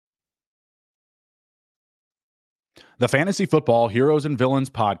The Fantasy Football Heroes and Villains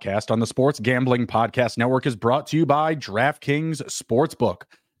podcast on the Sports Gambling Podcast Network is brought to you by DraftKings Sportsbook.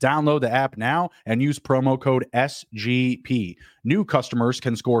 Download the app now and use promo code SGP. New customers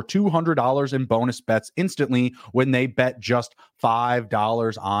can score $200 in bonus bets instantly when they bet just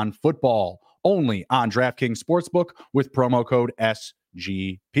 $5 on football. Only on DraftKings Sportsbook with promo code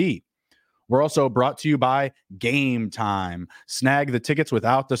SGP. We're also brought to you by Game Time. Snag the tickets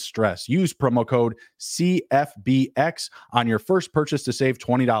without the stress. Use promo code CFBX on your first purchase to save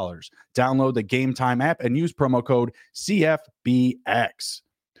 $20. Download the Game Time app and use promo code CFBX.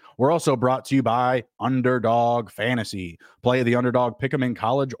 We're also brought to you by Underdog Fantasy. Play the underdog, pick 'em in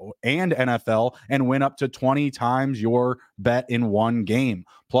college and NFL, and win up to 20 times your bet in one game.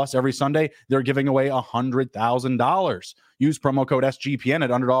 Plus, every Sunday, they're giving away $100,000. Use promo code SGPN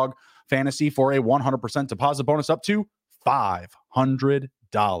at Underdog Fantasy for a 100% deposit bonus up to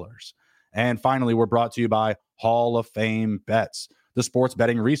 $500. And finally, we're brought to you by Hall of Fame Bets, the sports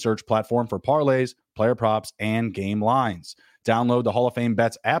betting research platform for parlays, player props, and game lines. Download the Hall of Fame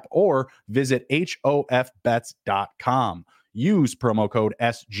Bets app or visit hofbets.com. Use promo code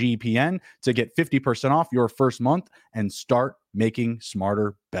SGPN to get 50% off your first month and start making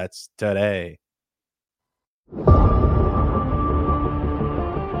smarter bets today.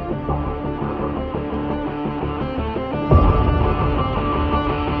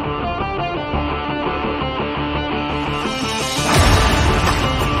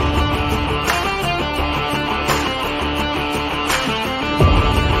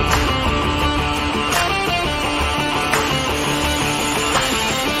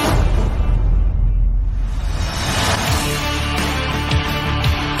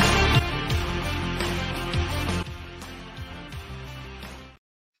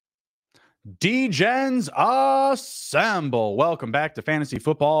 D-Gens assemble. Welcome back to Fantasy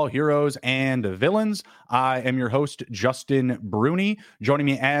Football Heroes and Villains. I am your host, Justin Bruni. Joining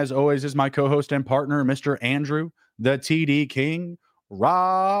me, as always, is my co-host and partner, Mr. Andrew, the TD King.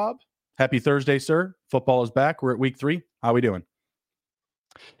 Rob, happy Thursday, sir. Football is back. We're at week 3. How we doing?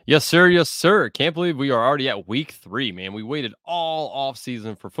 Yes, sir. Yes, sir. Can't believe we are already at week 3, man. We waited all off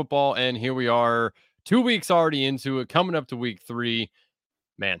season for football, and here we are 2 weeks already into it, coming up to week 3.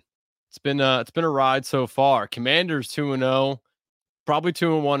 Man, it's been a ride so far. Commanders 2-0, probably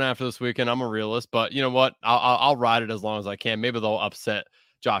 2-1 after this weekend. I'm a realist, but you know what? I'll ride it as long as I can. Maybe they'll upset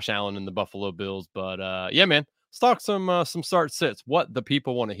Josh Allen and the Buffalo Bills, but yeah, man. Let's talk some start sits. What the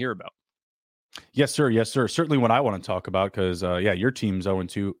people want to hear about. Yes, sir. Yes, sir. Certainly what I want to talk about because, your team's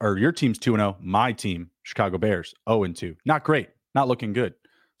 0-2, or your team's 2-0. My team, Chicago Bears, 0-2. Not great. Not looking good.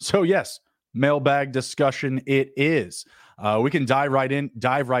 So, yes, mailbag discussion it is. We can dive right in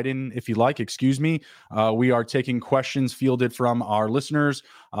if you like. Excuse me. We are taking questions fielded from our listeners,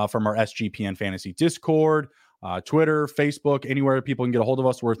 from our SGPN Fantasy Discord, Twitter, Facebook, anywhere people can get a hold of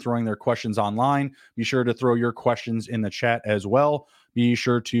us. We're throwing their questions online. Be sure to throw your questions in the chat as well. Be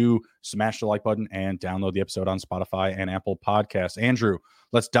sure to smash the like button and download the episode on Spotify and Apple Podcasts. Andrew,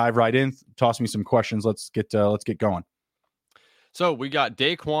 let's dive right in. Toss me some questions. Let's get going. So we got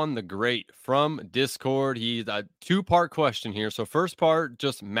Daquan the Great from Discord. He's a 2-part question here. So first part,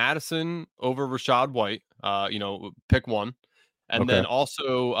 just Madison over Rachaad White. Pick one. And then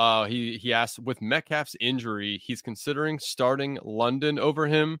also he asked, with Metcalf's injury, he's considering starting London over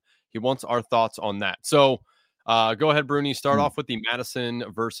him. He wants our thoughts on that. So go ahead, Bruni. Start off with the Madison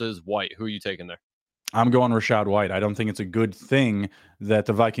versus White. Who are you taking there? I'm going Rachaad White. I don't think it's a good thing that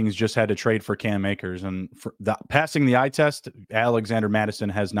the Vikings just had to trade for Cam Akers. And for passing the eye test, Alexander Mattison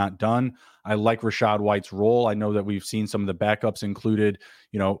has not done. I like Rachaad White's role. I know that we've seen some of the backups included,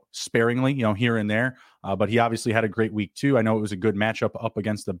 sparingly, here and there. But he obviously had a great week too. I know it was a good matchup up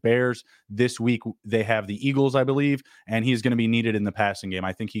against the Bears. This week they have the Eagles, I believe, and he's going to be needed in the passing game.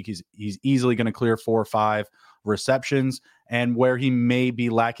 I think he's easily going to clear 4 or 5 receptions, and where he may be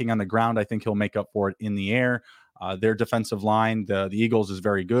lacking on the ground, I think he'll make up for it in the air. Their defensive line, the Eagles, is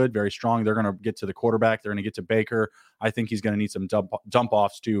very good, very strong. They're going to get to the quarterback. They're going to get to Baker. I think he's going to need some dump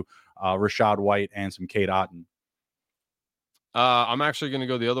offs to Rachaad White and some Cade Otton. I'm actually going to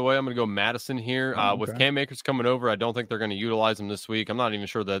go the other way. I'm going to go Madison here. With Cam Akers coming over, I don't think they're going to utilize him this week. I'm not even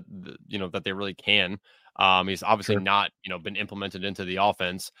sure that that they really can. He's obviously not been implemented into the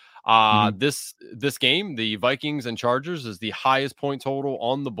offense. This game, the Vikings and Chargers, is the highest point total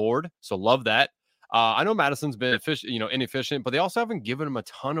on the board, so love that. I know Madison's been inefficient, but they also haven't given him a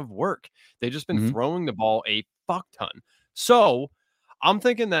ton of work. They've just been throwing the ball a fuck ton. So I'm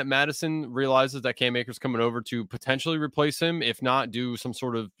thinking that Madison realizes that Cam Akers coming over to potentially replace him, if not do some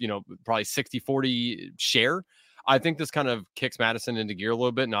sort of, probably 60-40 share. I think this kind of kicks Madison into gear a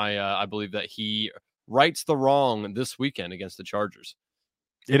little bit, and I believe that he rights the wrong this weekend against the Chargers.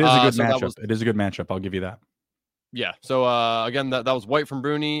 It is a good matchup. It is a good matchup. I'll give you that. Yeah. So, again, that was White from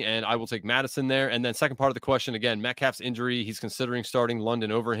Bruni, and I will take Madison there. And then second part of the question, again, Metcalf's injury. He's considering starting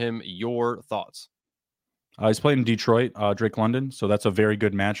London over him. Your thoughts? He's played in Detroit, Drake London, so that's a very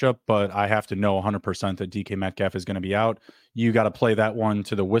good matchup, but I have to know 100% that DK Metcalf is going to be out. You got to play that one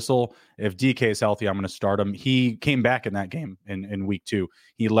to the whistle. If DK is healthy, I'm going to start him. He came back in that game in week 2.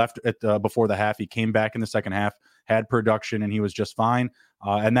 He left before the half. He came back in the second half, had production, and he was just fine.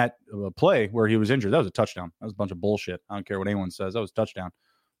 And that play where he was injured, that was a touchdown. That was a bunch of bullshit. I don't care what anyone says. That was a touchdown.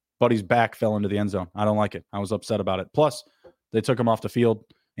 Buddy's back fell into the end zone. I don't like it. I was upset about it. Plus, they took him off the field.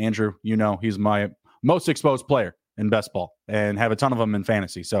 Andrew, he's my most exposed player in best ball and have a ton of them in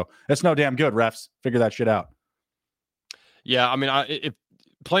fantasy. So that's no damn good, refs. Figure that shit out. Yeah, I mean, if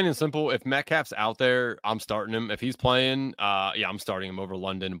plain and simple, if Metcalf's out there, I'm starting him. If he's playing, I'm starting him over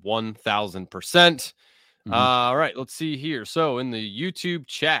London 1,000%. Mm-hmm. All right, let's see here. So in the YouTube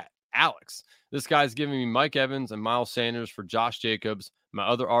chat, Alex, this guy's giving me Mike Evans and Miles Sanders for Josh Jacobs. My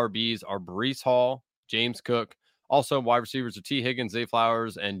other RBs are Breece Hall, James Cook. Also, wide receivers are T. Higgins, Zay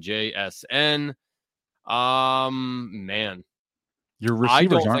Flowers, and JSN. Man, your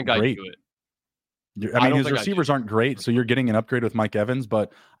receivers aren't great. His receivers aren't great, so you're getting an upgrade with Mike Evans,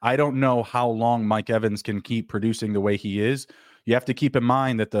 but I don't know how long Mike Evans can keep producing the way he is. You have to keep in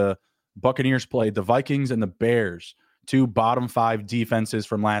mind that the Buccaneers played the Vikings and the Bears, 2 bottom 5 defenses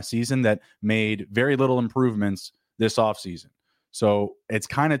from last season that made very little improvements this offseason. So it's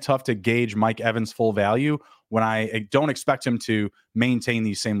kind of tough to gauge Mike Evans' full value when I don't expect him to maintain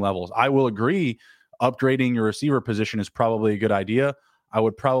these same levels. I will agree upgrading your receiver position is probably a good idea. I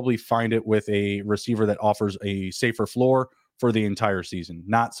would probably find it with a receiver that offers a safer floor for the entire season,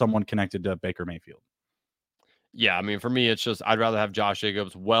 not someone connected to Baker Mayfield. Yeah, I mean, for me, it's just I'd rather have Josh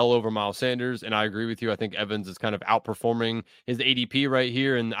Jacobs well over Miles Sanders, and I agree with you. I think Evans is kind of outperforming his ADP right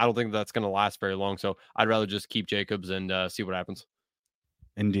here, and I don't think that's going to last very long. So I'd rather just keep Jacobs and see what happens.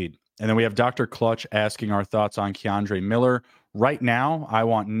 Indeed. And then we have Dr. Clutch asking our thoughts on Keandre Miller. Right now, I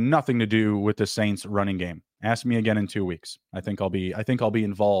want nothing to do with the Saints running game. Ask me again in 2 weeks. I think I'll be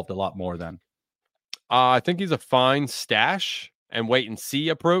involved a lot more then. I think he's a fine stash and wait and see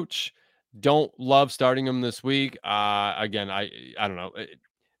approach. Don't love starting him this week. Again, I don't know.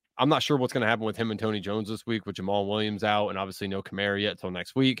 I'm not sure what's going to happen with him and Tony Jones this week with Jamal Williams out and obviously no Kamara yet until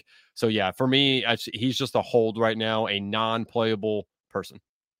next week. So yeah, for me, he's just a hold right now, a non-playable person.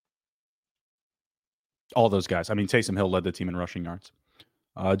 All those guys. I mean, Taysom Hill led the team in rushing yards.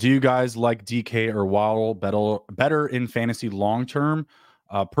 Do you guys like DK or Waddle better in fantasy long-term?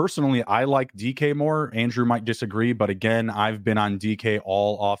 Personally, I like DK more. Andrew might disagree, but again, I've been on DK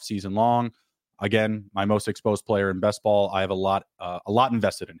all off season long. Again, my most exposed player in best ball. I have a lot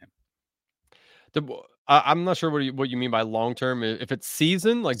invested in him. I'm not sure what you mean by long-term. If it's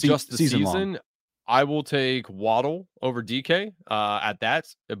season, like just the season I will take Waddle over DK at that.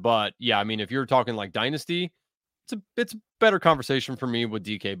 But yeah, I mean, if you're talking like dynasty, it's a better conversation for me with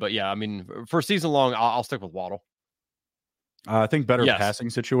DK. But yeah, I mean, for season long, I'll stick with Waddle. I think better passing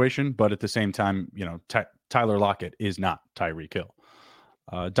situation, but at the same time, Tyler Lockett is not Tyreek Hill.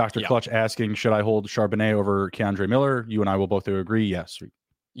 Dr. Clutch asking, should I hold Charbonnet over Keandre Miller? You and I will both agree. Yes.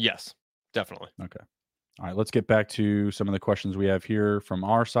 Yes, definitely. Okay. All right, let's get back to some of the questions we have here from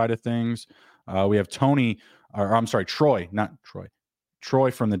our side of things. We have Troy, not Troy.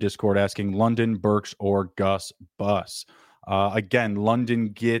 Troy from the Discord asking London, Burks, or Gus Bus. Again, London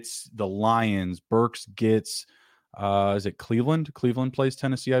gets the Lions. Burks gets, is it Cleveland? Cleveland plays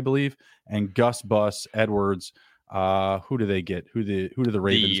Tennessee, I believe. And Gus Bus, Edwards. Who do they get? Who do the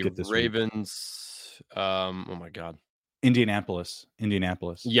Ravens get this week? Ravens. Oh my God. Indianapolis.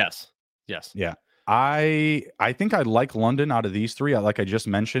 Yes. Yeah. I think I like London out of these three. Like I just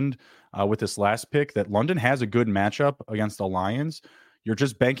mentioned with this last pick, that London has a good matchup against the Lions. You're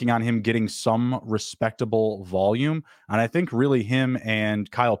just banking on him getting some respectable volume. And I think really him and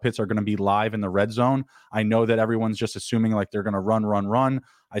Kyle Pitts are going to be live in the red zone. I know that everyone's just assuming like they're going to run.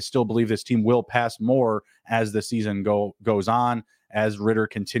 I still believe this team will pass more as the season goes on, as Ritter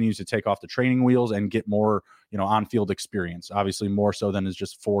continues to take off the training wheels and get more, on-field experience. Obviously more so than his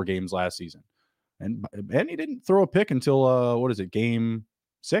just 4 games last season. And he didn't throw a pick until, game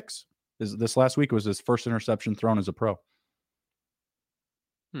 6? This last week was his first interception thrown as a pro.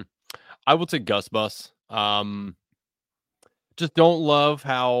 I will take Gus Bus. Just don't love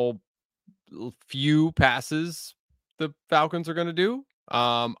how few passes the Falcons are going to do.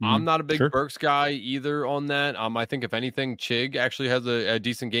 I'm not a big Burks guy either on that. I think if anything, Chig actually has a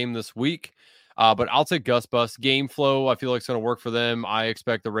decent game this week. But I'll take Gus Bus. Game flow, I feel like it's going to work for them. I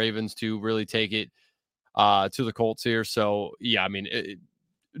expect the Ravens to really take it to the Colts here. So yeah, I mean,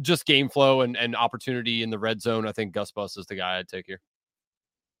 just game flow and opportunity in the red zone. I think Gus Bus is the guy I'd take here.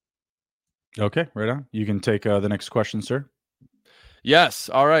 Okay, right on. You can take the next question, sir. Yes.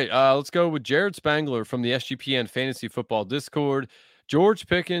 All right. Let's go with Jared Spangler from the SGPN Fantasy Football Discord. George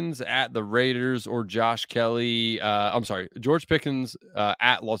Pickens at the Raiders or Josh Kelly. George Pickens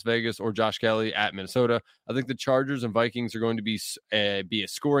at Las Vegas or Josh Kelly at Minnesota. I think the Chargers and Vikings are going to be a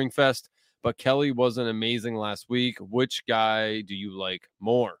scoring fest, but Kelly wasn't amazing last week. Which guy do you like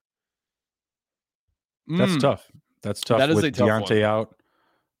more? That's tough. That's tough. That is with a tough Deontay one. Out.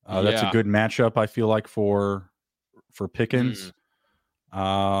 That's a good matchup, I feel like, for Pickens.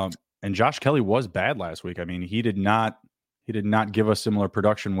 And Josh Kelly was bad last week. I mean, he did not give us similar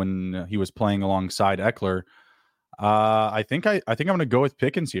production when he was playing alongside Eckler. I think I'm going to go with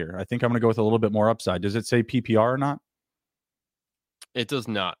Pickens here. I think I'm going to go with a little bit more upside. Does it say PPR or not? It does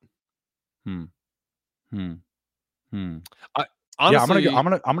not. Honestly, I'm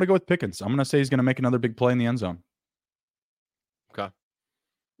gonna go with Pickens. I'm gonna say he's gonna make another big play in the end zone. Okay.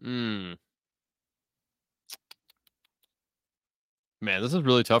 Man, this is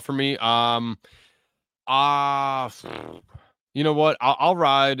really tough for me. You know what? I'll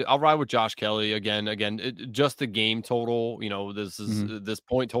ride with Josh Kelly again. Just the game total. You know, this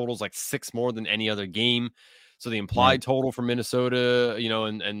point total is like 6 more than any other game. So the implied total for Minnesota, you know,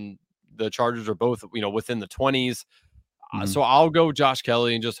 and the Chargers are both, you know, within the 20s. So I'll go Josh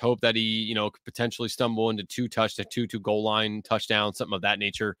Kelly and just hope that he, you know, could potentially stumble into two goal line touchdowns, something of that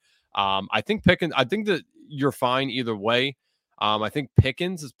nature. I think that you're fine either way. I think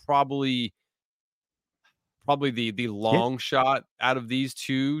Pickens is probably the long shot out of these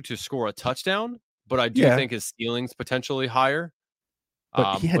two to score a touchdown, but I do think his ceiling's potentially higher.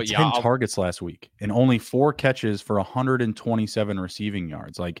 But he had 10 targets last week and only 4 catches for 127 receiving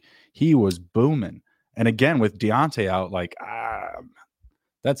yards. Like, he was booming. And again, with Deontay out, like,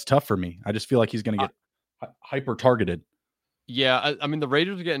 that's tough for me. I just feel like he's going to get hyper targeted. Yeah, I mean, the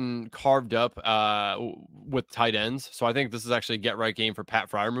Raiders are getting carved up with tight ends, so I think this is actually a get right game for Pat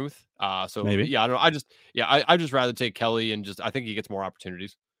Freiermuth. So maybe, yeah, I don't know. I just rather take Kelly and I think he gets more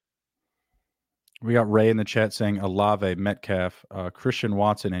opportunities. We got Ray in the chat saying Olave, Metcalf, Christian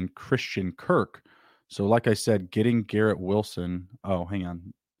Watson, and Christian Kirk. So, like I said, getting Garrett Wilson. Oh, hang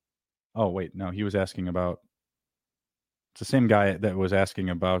on. Oh, wait, no, he was asking about. It's the same guy that was asking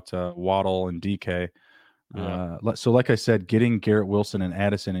about Waddle and DK. Yeah. So, like I said, getting Garrett Wilson and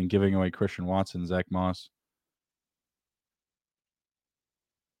Addison and giving away Christian Watson, Zach Moss.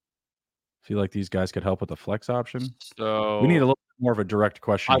 Feel like these guys could help with the flex option. So we need a little bit more of a direct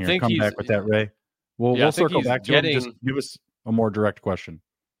question here. Come back with that, Ray. We'll circle back to him. Just give us a more direct question.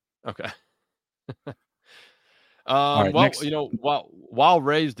 Okay. Right, well, next. You know, while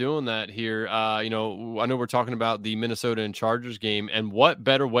Ray's doing that here, you know, I know we're talking about the Minnesota and Chargers game, and what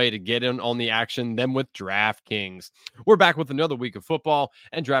better way to get in on the action than with DraftKings? We're back with another week of football,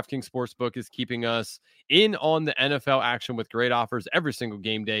 and DraftKings Sportsbook is keeping us in on the NFL action with great offers every single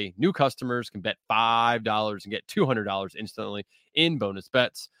game day. New customers can bet $5 and get $200 instantly in bonus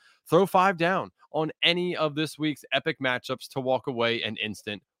bets. Throw 5 down on any of this week's epic matchups to walk away an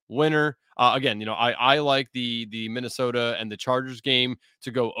instant winner. Again, you know, I like the Minnesota and the Chargers game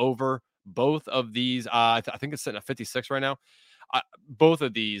to go over both of these. I think it's sitting at 56 right now. Both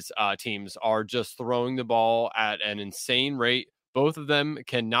of these teams are just throwing the ball at an insane rate. Both of them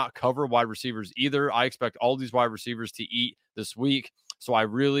cannot cover wide receivers either. I expect all these wide receivers to eat this week. So I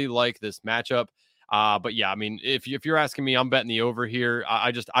really like this matchup. But yeah, I mean, if you're asking me, I'm betting the over here.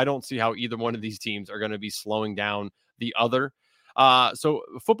 I don't see how either one of these teams are going to be slowing down the other. So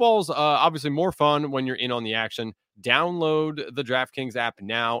football's obviously more fun when you're in on the action. Download the DraftKings app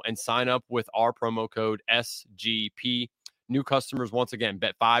now and sign up with our promo code SGP. New customers, once again,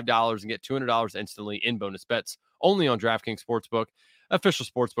 bet $5 and get $200 instantly in bonus bets only on DraftKings Sportsbook, official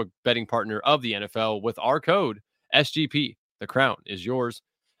sportsbook betting partner of the NFL with our code SGP. The crown is yours.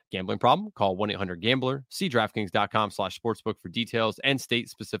 Gambling problem? Call 1-800-GAMBLER. See DraftKings.com/sportsbook for details and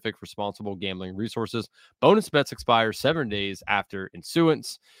state-specific responsible gambling resources. Bonus bets expire 7 days after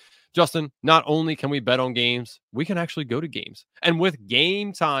issuance. Justin, not only can we bet on games, we can actually go to games. And with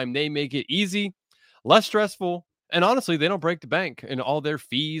Game Time, they make it easy, less stressful, and honestly, they don't break the bank in all their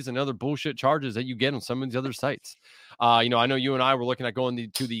fees and other bullshit charges that you get on some of these other sites. You know, I know you and I were looking at going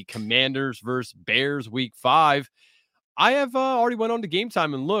to the Commanders versus Bears Week 5. I have already went on to Game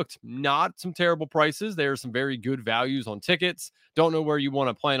Time and looked. Not some terrible prices. There are some very good values on tickets. Don't know where you want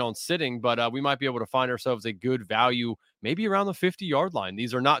to plan on sitting, but we might be able to find ourselves a good value, maybe around the 50-yard line.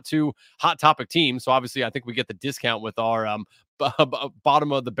 These are not two hot topic teams, so obviously I think we get the discount with our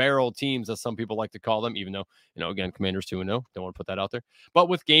bottom of the barrel teams, as some people like to call them, even though, again, Commanders 2-0. Don't want to put that out there. But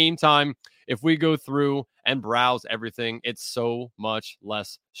with Game Time, if we go through and browse everything, it's so much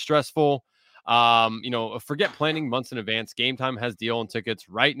less stressful. Forget planning months in advance. Game Time has deal on tickets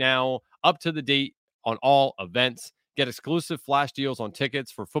right now, up to the date on all events. Get exclusive flash deals on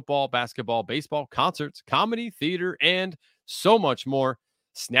tickets for football, basketball, baseball, concerts, comedy, theater, and so much more.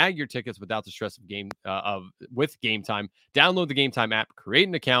 Snag your tickets without the stress of with Game Time. Download the Game Time app, create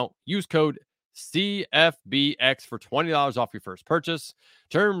an account, use code CFBX for $20 off your first purchase.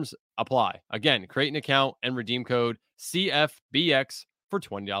 Terms apply. Again, create an account and redeem code CFBX for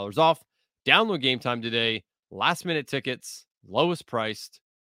 $20 off. Download Game Time today. Last minute tickets, lowest priced,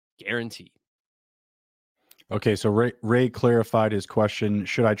 guaranteed. Okay, so Ray clarified his question.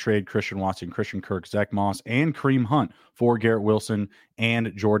 Should I trade Christian Watson, Christian Kirk, Zach Moss, and Kareem Hunt for Garrett Wilson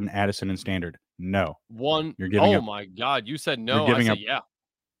and Jordan Addison in standard? No. You're giving up. My God. You said no. I said yeah.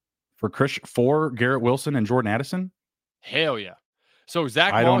 For Garrett Wilson and Jordan Addison? Hell yeah. So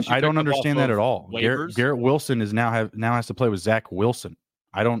Zach Moss, I don't understand that at all. Garrett Wilson now has to play with Zach Wilson.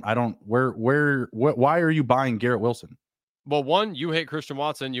 Why are you buying Garrett Wilson? Well, one, you hate Christian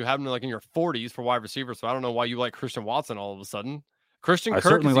Watson. You have him in your 40s for wide receiver, so I don't know why you like Christian Watson all of a sudden. I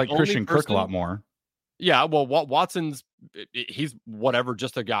certainly like Christian Kirk a lot more. Yeah, well, Watson's, he's whatever,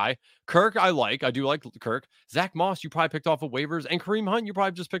 just a guy. Kirk, I do like Kirk. Zach Moss, you probably picked off of waivers, and Kareem Hunt, you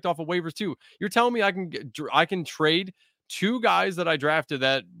probably just picked off of waivers too. You're telling me I can trade two guys that I drafted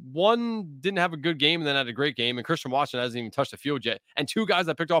that one didn't have a good game and then had a great game, and Christian Watson hasn't even touched the field yet, and two guys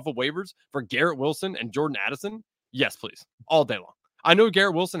I picked off of waivers for Garrett Wilson and Jordan Addison? Yes, please. All day long. I know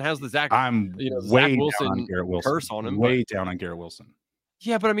Garrett Wilson has the Zach Wilson curse on him. Way down on Garrett Wilson.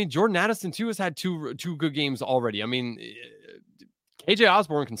 Yeah, but Jordan Addison too has had two good games already. KJ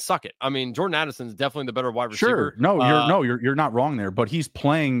Osborne can suck it. Jordan Addison is definitely the better wide receiver. Sure. You're not wrong there, but he's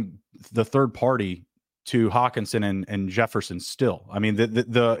playing the third party to Hawkinson and Jefferson still.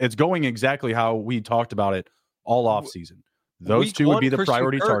 It's going exactly how we talked about it all off season. Those two would be the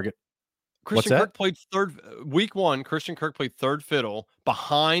priority target. Christian Kirk played week one. Christian Kirk played third fiddle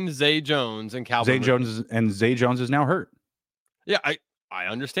behind Zay Jones and Calvin. Zay Jones is now hurt. Yeah, I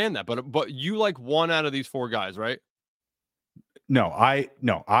understand that, but you like one out of these four guys, right? No,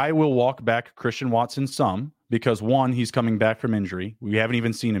 I will walk back Christian Watson some because one, he's coming back from injury. We haven't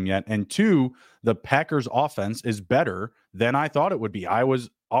even seen him yet. And two, the Packers offense is better than I thought it would be. I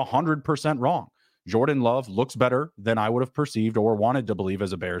was 100% wrong. Jordan Love looks better than I would have perceived or wanted to believe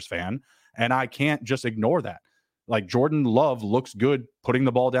as a Bears fan. And I can't just ignore that. Jordan Love looks good putting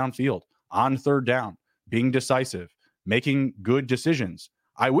the ball downfield on third down, being decisive, making good decisions.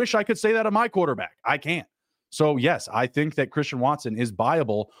 I wish I could say that of my quarterback. I can't. So, yes, I think that Christian Watson is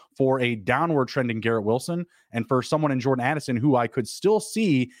viable for a downward trending Garrett Wilson and for someone in Jordan Addison who I could still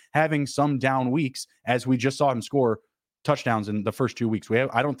see having some down weeks, as we just saw him score touchdowns in the first 2 weeks.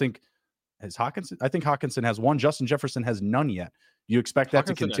 I think Hawkinson has one. Justin Jefferson has none yet. Do you expect that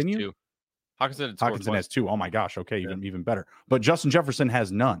to continue? Hawkinson has two. Oh my gosh. Okay. Yeah. Even better. But Justin Jefferson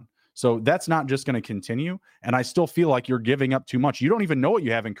has none. So that's not just going to continue. And I still feel like you're giving up too much. You don't even know what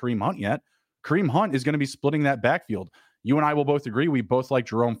you have in Kareem Hunt yet. Kareem Hunt is going to be splitting that backfield. You and I will both agree. We both like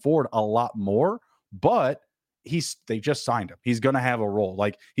Jerome Ford a lot more, but they just signed him. He's going to have a role.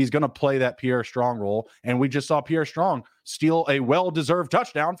 He's going to play that Pierre Strong role. And we just saw Pierre Strong steal a well-deserved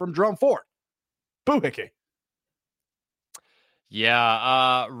touchdown from Jerome Ford. Boo-hickey.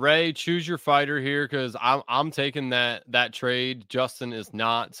 Yeah, Ray, choose your fighter here because I'm taking that trade. Justin is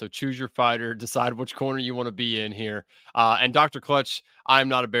not. So choose your fighter. Decide which corner you want to be in here. And Dr. Clutch, I'm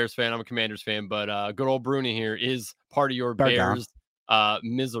not a Bears fan. I'm a Commanders fan. But good old Bruni here is part of your Bears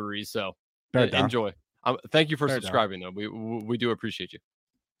misery. So enjoy. Thank you for subscribing, though. We do appreciate you.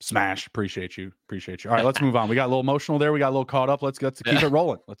 Smash. Appreciate you. All right, let's move on. We got a little emotional there. We got a little caught up. Let's keep it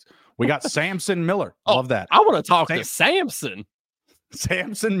rolling. We got Samson Miller. Love that. I want to talk to Samson.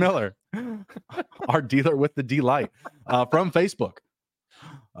 Samson Miller, our dealer with the delight, from Facebook,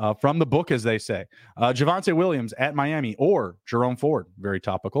 from the book, as they say. Javonte Williams at Miami or Jerome Ford, very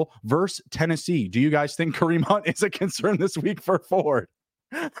topical, versus Tennessee. Do you guys think Kareem Hunt is a concern this week for Ford?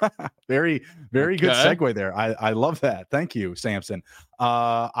 Very, very good segue there. I love that. Thank you, Samson.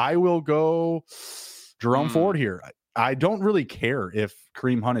 I will go Jerome Ford here. I don't really care if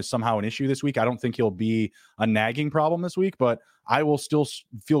Kareem Hunt is somehow an issue this week. I don't think he'll be a nagging problem this week, but I will still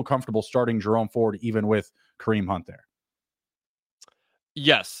feel comfortable starting Jerome Ford even with Kareem Hunt there.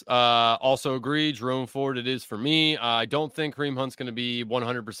 Yes. Also agree. Jerome Ford, it is for me. I don't think Kareem Hunt's going to be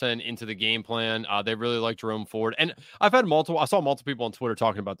 100% into the game plan. They really like Jerome Ford. And I saw multiple people on Twitter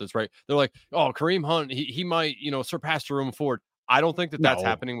talking about this, right? They're like, oh, Kareem Hunt, he might, surpass Jerome Ford. I don't think that that's No,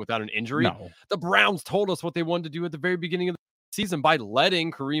 happening without an injury. no. The Browns told us what they wanted to do at the very beginning of the season by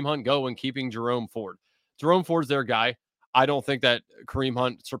letting Kareem Hunt go and keeping Jerome Ford. Jerome Ford's their guy. I don't think that Kareem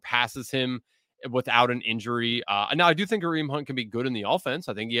Hunt surpasses him without an injury. Now, I do think Kareem Hunt can be good in the offense.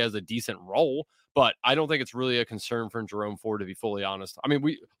 I think he has a decent role, but I don't think it's really a concern for Jerome Ford, to be fully honest. I mean,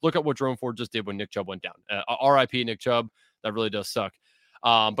 we look at what Jerome Ford just did when Nick Chubb went down. RIP Nick Chubb. That really does suck.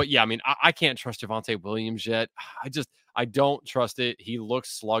 But yeah, I mean, I can't trust Javonte Williams yet. I don't trust it. He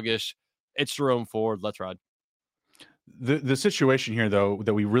looks sluggish. It's Jerome Ford. Let's ride. The situation here, though,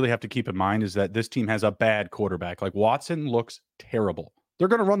 that we really have to keep in mind is that this team has a bad quarterback. Like, Watson looks terrible. They're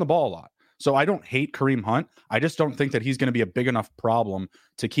going to run the ball a lot. So I don't hate Kareem Hunt. I just don't think that he's going to be a big enough problem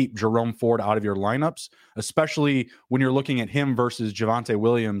to keep Jerome Ford out of your lineups, especially when you're looking at him versus Javonte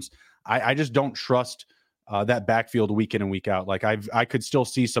Williams. I just don't trust that backfield week in and week out. Like, I could still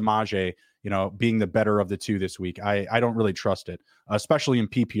see Samaje, being the better of the two this week. I don't really trust it, especially in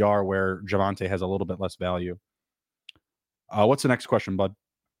PPR where Javonte has a little bit less value. What's the next question, bud?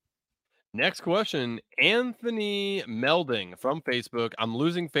 Next question, Anthony Melding from Facebook. I'm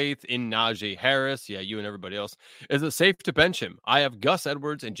losing faith in Najee Harris. Yeah, you and everybody else. Is it safe to bench him? I have Gus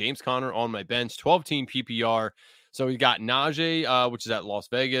Edwards and James Conner on my bench, 12-team PPR. So we got Najee, which is at Las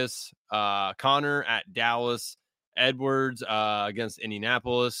Vegas, Conner at Dallas, Edwards against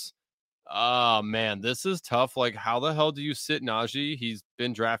Indianapolis. Oh, man, this is tough. Like, how the hell do you sit Najee? He's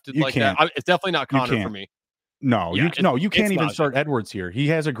been drafted You like can't. that. It's definitely not Conner for me. No, Yeah, you can't even Najee. start Edwards here. He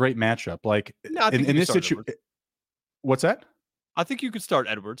has a great matchup. Like, No, in this situation, what's that? I think you could start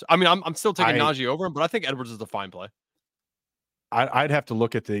Edwards. I mean, I'm still taking Najee over him, but I think Edwards is a fine play. I'd have to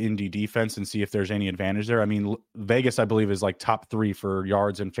look at the Indy defense and see if there's any advantage there. I mean, Vegas, I believe, is like top 3 for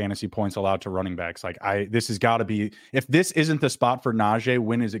yards and fantasy points allowed to running backs. Like, this has got to be, if this isn't the spot for Najee,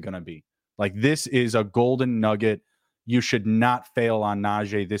 when is it going to be? Like, this is a golden nugget. You should not fail on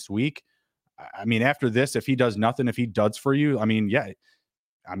Najee this week. I mean, after this, if he does nothing, if he duds for you, I mean, yeah,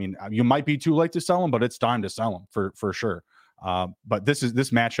 I mean, you might be too late to sell him, but it's time to sell him for sure. But this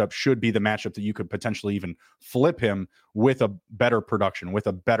matchup should be the matchup that you could potentially even flip him with a better production, with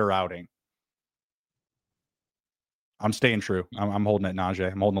a better outing. I'm staying true. I'm holding it,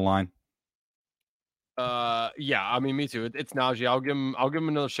 Najee. I'm holding the line. Yeah, I mean, me too. It's Najee. I'll give him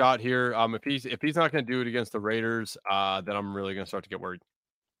another shot here. If he's not going to do it against the Raiders, then I'm really going to start to get worried.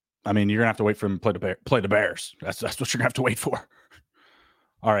 I mean, you're gonna have to wait for him to play the Bears. That's what you're gonna have to wait for.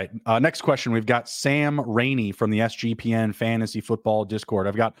 All right. Next question. We've got Sam Rainey from the SGPN Fantasy Football Discord.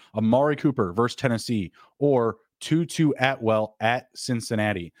 I've got Amari Cooper versus Tennessee or Tutu Atwell at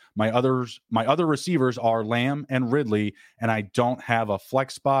Cincinnati. My other receivers are Lamb and Ridley, and I don't have a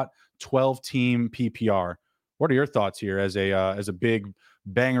flex spot. 12-team PPR. What are your thoughts here as a big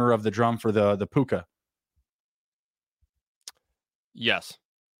banger of the drum for the Puka? Yes.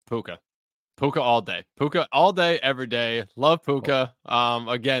 Puka all day. Puka all day, every day. Love Puka.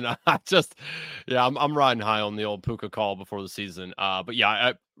 Again, I'm riding high on the old Puka call before the season. But yeah,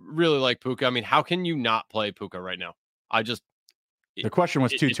 I really like Puka. I mean, how can you not play Puka right now? The question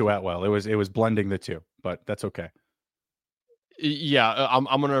was Tutu Atwell. It was blending the two, but that's okay. Yeah, I'm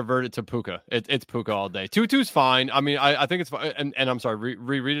gonna revert it to Puka. It's Puka all day. Tutu's fine. I mean, I think it's fine. And I'm sorry,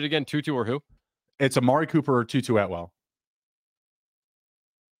 reread it again. Tutu or who? It's Amari Cooper or Tutu Atwell.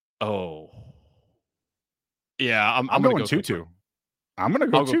 Oh, yeah. I'm going Tutu. I'm gonna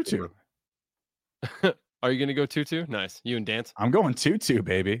go Tutu. Are you gonna go Tutu? Nice. You and Dance. I'm going Tutu,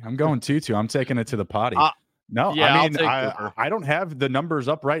 baby. I'm going Tutu. I'm taking it to the potty. No, yeah, I mean, I don't have the numbers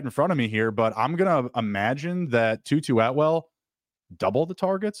up right in front of me here, but I'm gonna imagine that Tutu Atwell double the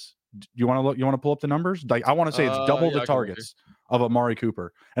targets. You want to look? You want to pull up the numbers? Like, I want to say it's double the targets of Amari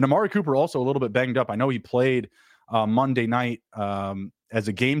Cooper. And Amari Cooper also a little bit banged up. I know he played Monday night as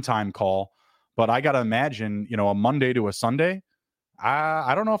a game time call, but I got to imagine, a Monday to a Sunday.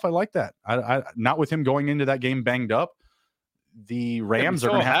 I don't know if I like that. I not with him going into that game banged up. The Rams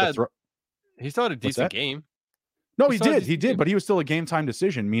are going to have to throw. He still had a decent game. No, he did, but he was still a game time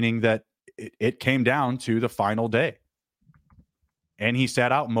decision, meaning that it came down to the final day. And he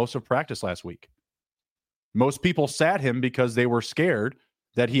sat out most of practice last week. Most people sat him because they were scared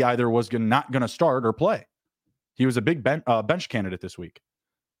that he either was not going to start or play. He was a big bench candidate this week.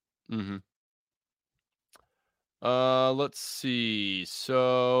 Mm-hmm. Let's see.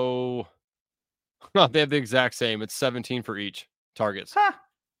 So they have the exact same. It's 17 for each targets. Huh.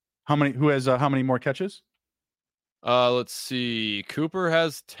 How many more catches? Let's see. Cooper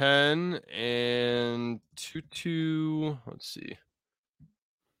has 10 and Tutu. Let's see.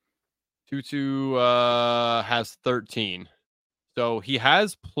 Tutu has 13. So he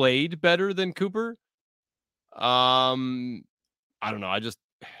has played better than Cooper. I don't know.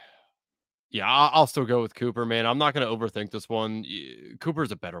 Yeah, I'll still go with Cooper, man. I'm not going to overthink this one.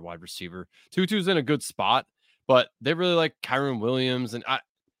 Cooper's a better wide receiver. Tutu's in a good spot, but they really like Kyron Williams, and I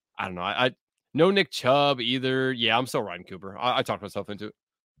don't know. I no Nick Chubb either. Yeah, I'm still riding Cooper. I talked myself into it.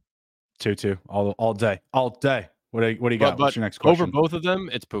 Tutu all day. What do you got? What's your next over question? both of them,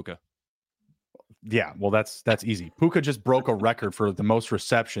 it's Puka. Yeah, well, that's easy. Puka just broke a record for the most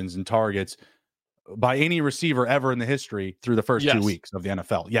receptions and targets by any receiver ever in the history through the first 2 weeks of the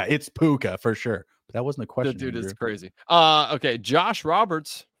NFL. Yeah, it's Puka for sure. But that wasn't a question. Dude, Andrew. it's crazy. Okay, Josh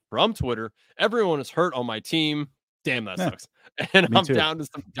Roberts from Twitter. Everyone is hurt on my team. Damn, that sucks. And I'm down to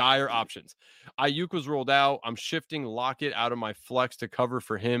some dire options. Ayuk was rolled out. I'm shifting Lockett out of my flex to cover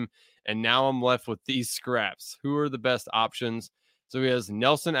for him. And now I'm left with these scraps. Who are the best options? So he has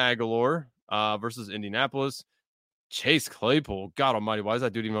Nelson Aguilar versus Indianapolis. Chase Claypool, God almighty, why is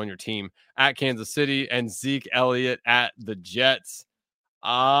that dude even on your team? At Kansas City, and Zeke Elliott at the Jets.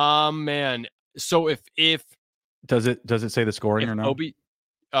 Man. So if does it say the scoring or no?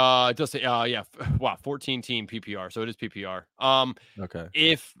 It does say yeah, wow, 14 team PPR, so it is PPR. Okay.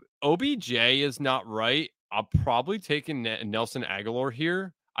 If OBJ is not right, I'll probably take Nelson Aguilar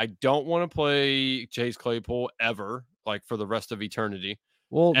here. I don't want to play Chase Claypool ever, like for the rest of eternity.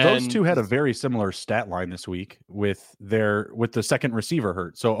 Well, those two had a very similar stat line this week with the second receiver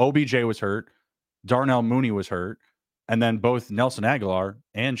hurt. So OBJ was hurt, Darnell Mooney was hurt, and then both Nelson Aguilar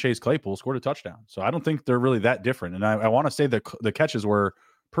and Chase Claypool scored a touchdown. So I don't think they're really that different. And I want to say the catches were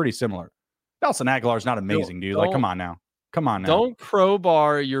pretty similar. Nelson Aguilar is not amazing, dude. Like, come on now. Don't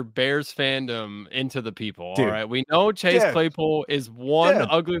crowbar your Bears fandom into the people. Dude, all right. We know Chase Claypool is one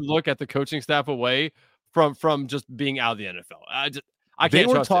ugly look at the coaching staff away from just being out of the NFL. They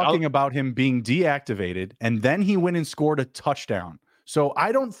were talking about him being deactivated, and then he went and scored a touchdown. So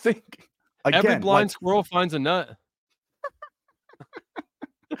I don't think every blind squirrel finds a nut.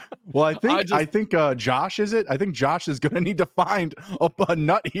 Well, I think Josh is it. I think Josh is going to need to find a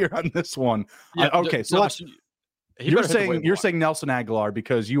nut here on this one. Yeah, okay, so Josh, you're saying Nelson Aguilar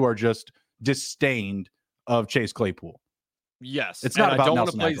because you are just disdained of Chase Claypool. Yes, it's not about I don't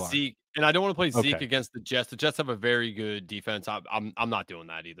Nelson want to play Aguilar. Zeke, and I don't want to play Zeke against the Jets. The Jets have a very good defense. I'm not doing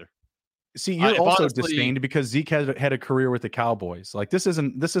that either. See, you're also disdained because Zeke had a career with the Cowboys. Like this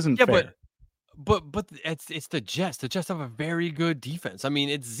isn't fair. But it's the Jets. The Jets have a very good defense. I mean,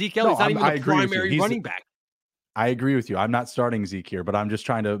 it's Zeke Elliott. He's not even the primary running back. I agree with you. I'm not starting Zeke here, but I'm just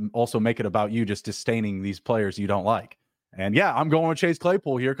trying to also make it about you just disdaining these players you don't like. And yeah, I'm going with Chase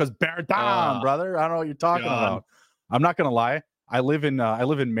Claypool here because bear down, brother. I don't know what you're talking about. I'm not gonna lie. I live in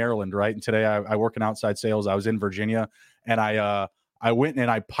Maryland, right? And today I work in outside sales. I was in Virginia, and I went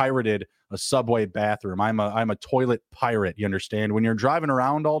and I pirated a Subway bathroom. I'm a toilet pirate. You understand? When you're driving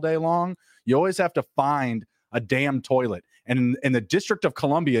around all day long, you always have to find a damn toilet. And in the District of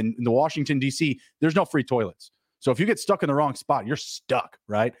Columbia, in the Washington, D.C., there's no free toilets. So if you get stuck in the wrong spot, you're stuck,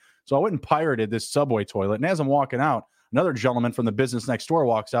 right? So I went and pirated this Subway toilet. And as I'm walking out, another gentleman from the business next door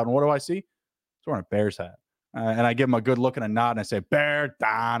walks out. And what do I see? He's wearing a Bears hat. And I give him a good look and a nod. And I say, bear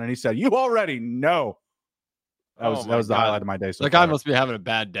down. And he said, you already know. That was the highlight of my day. So the guy must be having a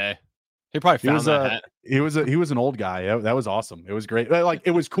bad day. He probably found that hat. He was an old guy. That was awesome. It was great. Like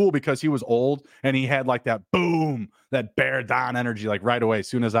it was cool because he was old and he had like that boom, that bear down energy. Like right away, as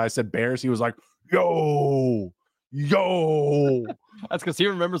soon as I said Bears, he was like, yo. That's because he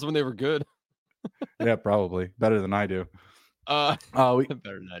remembers when they were good. Yeah, probably better than I do. Better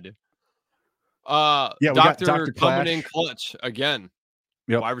than I do. Yeah, Dr. coming in clutch again.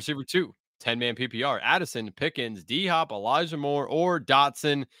 Yep. Wide receiver 2, 10-man PPR. Addison, Pickens, D-Hop, Elijah Moore, or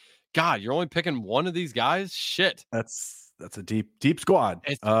Dotson. God, you're only picking one of these guys? Shit. That's a deep squad.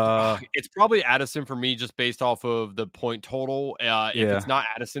 It's probably Addison for me, just based off of the point total. If it's not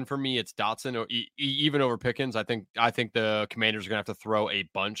Addison for me, it's Dotson, or even over Pickens. I think the Commanders are gonna have to throw a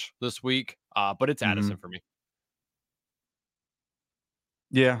bunch this week. But it's Addison for me.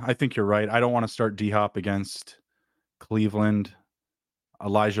 Yeah, I think you're right. I don't want to start D-Hop against Cleveland.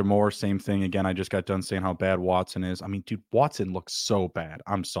 Elijah Moore, same thing. Again, I just got done saying how bad Watson is. I mean, dude, Watson looks so bad.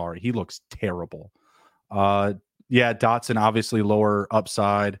 I'm sorry. He looks terrible. Yeah, Dotson, obviously lower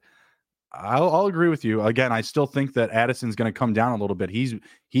upside. I'll agree with you. Again, I still think that Addison's going to come down a little bit.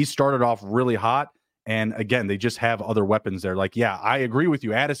 He started off really hot, and again, they just have other weapons there. Like, yeah, I agree with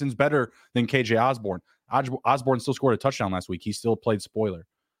you. Addison's better than KJ Osborne. Osborne still scored a touchdown last week. He still played spoiler.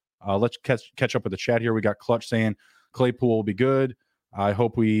 Let's catch up with the chat here. We got Clutch saying Claypool will be good. I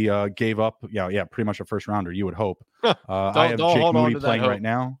hope we gave up. Yeah, pretty much a first rounder. You would hope. I have Jake Moody playing right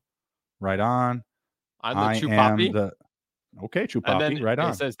now. Right on. I'm the Chupapi. Okay, Chupapi. Right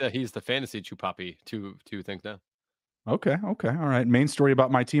on. It says that he's the fantasy Chupapi. Two things now. Okay. All right. Main story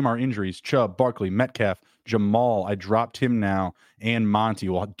about my team are injuries. Chubb, Barkley, Metcalf, Jamal. I dropped him now, and Monty.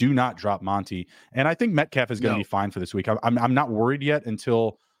 Well, do not drop Monty. And I think Metcalf is going to be fine for this week. I'm not worried yet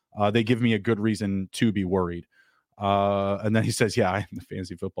until they give me a good reason to be worried. And then he says, "Yeah, I'm the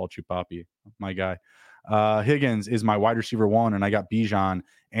fantasy football Chupapi, my guy." Higgins is my wide receiver 1, and I got Bijan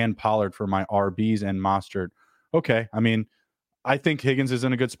and Pollard for my RBs and Mostert. Okay. I mean, I think Higgins is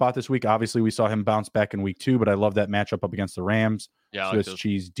in a good spot this week. Obviously, we saw him bounce back in week 2, but I love that matchup up against the Rams. Yeah, Swiss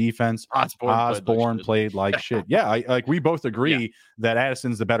cheese defense. Osborne played like shit. Yeah, we both agree that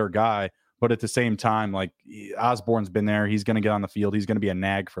Addison's the better guy, but at the same time, like Osborne's been there. He's going to get on the field. He's going to be a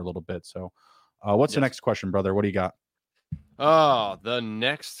nag for a little bit. So, what's the next question, brother? What do you got? The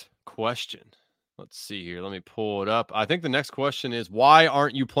next question. Let's see here. Let me pull it up. I think the next question is, why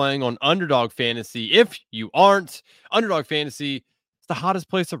aren't you playing on Underdog Fantasy? If you aren't, Underdog Fantasy is the hottest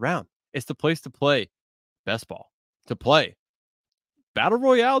place around. It's the place to play best ball, to play Battle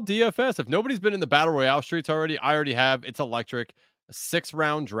Royale DFS. If nobody's been in the Battle Royale streets already, I already have. It's electric. A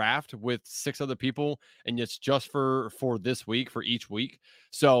 6-round draft with 6 other people, and it's just for this week, for each week.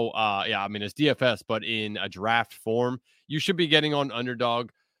 So, I mean, it's DFS, but in a draft form. You should be getting on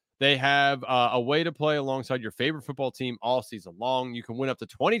Underdog. They have a way to play alongside your favorite football team all season long. You can win up to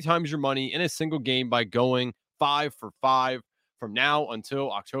 20 times your money in a single game by going 5 for 5 from now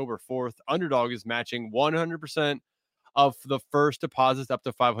until October 4th. Underdog is matching 100% of the first deposits up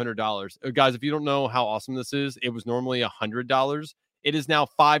to $500. Guys, if you don't know how awesome this is, it was normally $100. It is now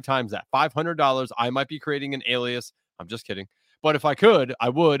 5 times that, $500. I might be creating an alias. I'm just kidding. But if I could, I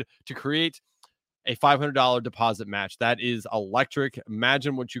would, to create a $500 deposit match. That is electric.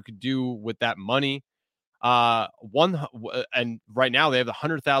 Imagine what you could do with that money. And right now they have the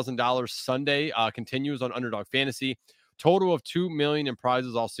 $100,000 Sunday continues on Underdog Fantasy. Total of $2 million in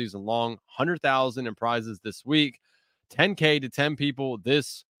prizes all season long. $100,000 in prizes this week. $10K to 10 people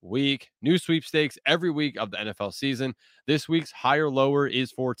this week. New sweepstakes every week of the NFL season. This week's higher lower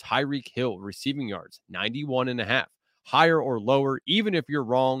is for Tyreek Hill receiving yards, 91.5. Higher or lower, even if you're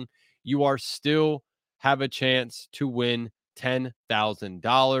wrong, you are still have a chance to win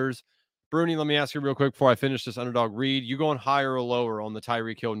 $10,000. Bruni, let me ask you real quick before I finish this Underdog read. You going higher or lower on the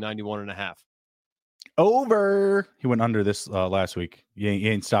Tyreek Hill 91.5? Over. He went under this last week. He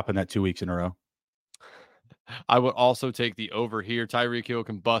ain't stopping that 2 weeks in a row. I would also take the over here. Tyreek Hill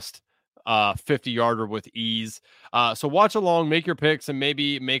can bust 50-yarder with ease. So watch along, make your picks, and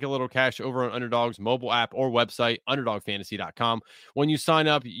maybe make a little cash over on Underdog's mobile app or website, underdogfantasy.com. When you sign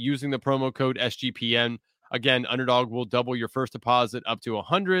up using the promo code SGPN, again, Underdog will double your first deposit up to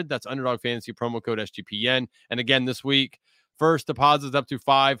 $100. That's Underdog Fantasy promo code SGPN. And again, this week, first deposits up to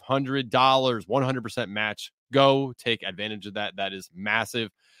 $500, 100% match. Go take advantage of that. That is massive.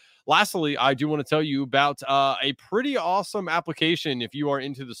 Lastly, I do want to tell you about a pretty awesome application if you are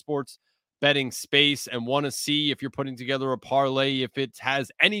into the sports betting space and want to see if you're putting together a parlay, if it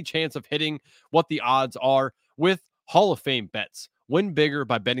has any chance of hitting, what the odds are with Hall of Fame bets. Win bigger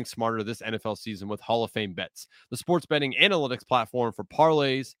by betting smarter this NFL season with Hall of Fame bets, the sports betting analytics platform for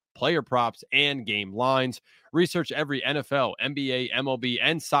parlays, player props, and game lines. Research every NFL, NBA, MLB,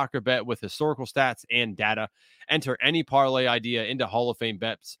 and soccer bet with historical stats and data. Enter any parlay idea into Hall of Fame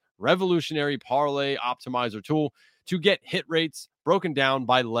bets revolutionary parlay optimizer tool to get hit rates broken down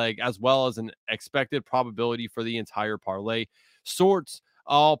by leg, as well as an expected probability for the entire parlay. Sorts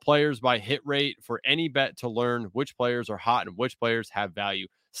all players by hit rate for any bet to learn which players are hot and which players have value.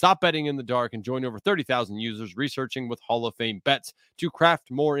 Stop betting in the dark and join over 30,000 users researching with Hall of Fame bets to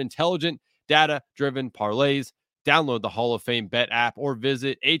craft more intelligent, data-driven parlays. Download the Hall of Fame Bet app or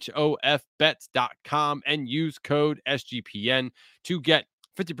visit hofbets.com and use code SGPN to get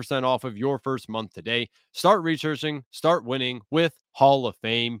 50% off of your first month today. Start researching, start winning with Hall of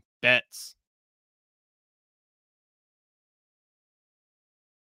Fame bets.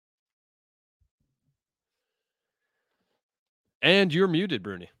 And you're muted,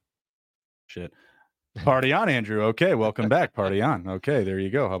 Bruni. Shit. Party on, Andrew. Okay, welcome back. Party on. Okay, there you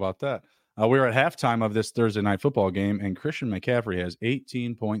go. How about that? We're at halftime of this Thursday night football game, and Christian McCaffrey has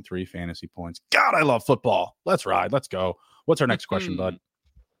 18.3 fantasy points. God, I love football. Let's ride. Let's go. What's our next question, bud?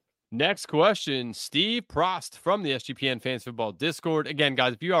 Next question, Steve Prost from the SGPN Fantasy Football Discord. Again,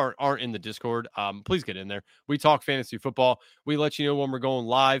 guys, if you aren't in the Discord, please get in there. We talk fantasy football. We let you know when we're going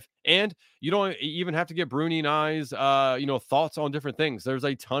live, and you don't even have to get Bruni and I's, thoughts on different things. There's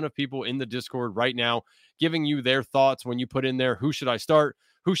a ton of people in the Discord right now giving you their thoughts when you put in there, who should I start?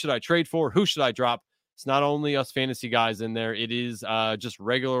 Who should I trade for? Who should I drop? It's not only us fantasy guys in there. It is just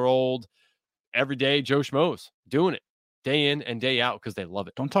regular old, everyday Joe Schmoes doing it day in and day out because they love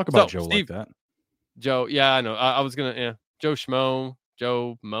it. Don't talk about Joe Steve, like that. Joe. Yeah, I know. I was gonna. Yeah, Joe Schmo.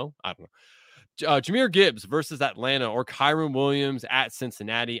 Joe Mo. I don't know. Jahmyr Gibbs versus Atlanta or Kyron Williams at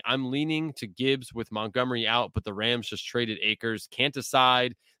Cincinnati. I'm leaning to Gibbs with Montgomery out, but the Rams just traded Akers. Can't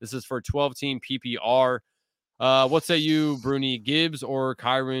decide. This is for 12-team PPR. What say you, Bruni? Gibbs or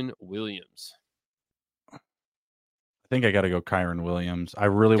Kyron Williams? I think I got to go Kyron Williams. I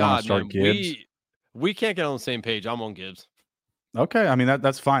really want to start man, Gibbs. We can't get on the same page. I'm on Gibbs. Okay, I mean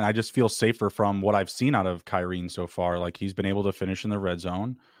that's fine. I just feel safer from what I've seen out of Kyrie so far. Like he's been able to finish in the red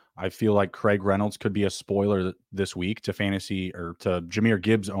zone. I feel like Craig Reynolds could be a spoiler this week to fantasy or to Jahmyr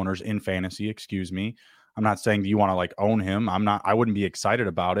Gibbs owners in fantasy. Excuse me. I'm not saying that you want to like own him. I wouldn't be excited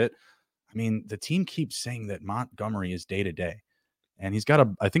about it. I mean, the team keeps saying that Montgomery is day to day, and he's got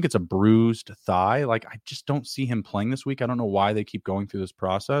I think it's a bruised thigh. Like I just don't see him playing this week. I don't know why they keep going through this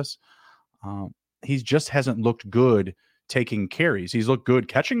process. He just hasn't looked good taking carries. He's looked good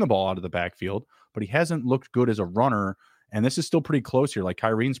catching the ball out of the backfield, but he hasn't looked good as a runner. And this is still pretty close here. Like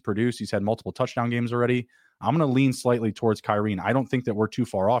Kyrene's produced. He's had multiple touchdown games already. I'm going to lean slightly towards Kyrene. I don't think that we're too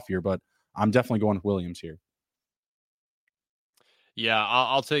far off here, but I'm definitely going with Williams here. Yeah,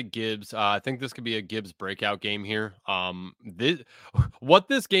 I'll take Gibbs. I think this could be a Gibbs breakout game here. What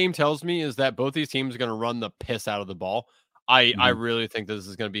this game tells me is that both these teams are going to run the piss out of the ball. I really think this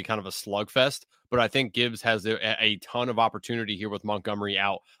is going to be kind of a slugfest, but I think Gibbs has a ton of opportunity here with Montgomery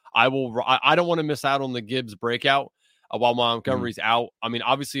out. I don't want to miss out on the Gibbs breakout while Montgomery's out. I mean,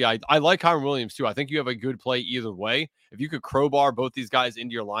 obviously, I like Kyron Williams too. I think you have a good play either way. If you could crowbar both these guys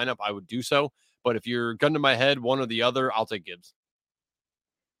into your lineup, I would do so. But if you're gun to my head, one or the other, I'll take Gibbs.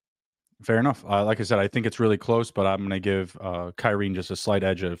 Fair enough. Like I said, I think it's really close, but I'm going to give Kyrene just a slight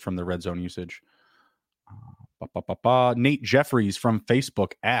edge from the red zone usage. Nate Jeffries from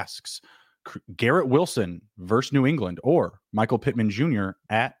Facebook asks Garrett Wilson versus New England or Michael Pittman Jr.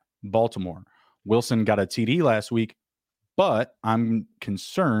 at Baltimore. Wilson got a TD last week, but I'm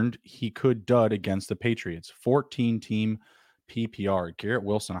concerned he could dud against the Patriots. 14-team PPR. Garrett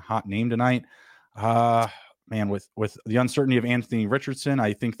Wilson, a hot name tonight. Man, with the uncertainty of Anthony Richardson,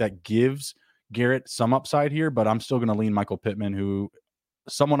 I think that gives Garrett some upside here, but I'm still going to lean Michael Pittman, who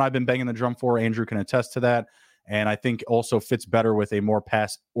someone I've been banging the drum for. Andrew can attest to that. And I think also fits better with a more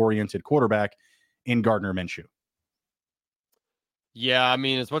pass-oriented quarterback in Gardner Minshew. Yeah, I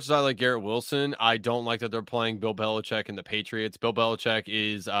mean, as much as I like Garrett Wilson, I don't like that they're playing Bill Belichick and the Patriots. Bill Belichick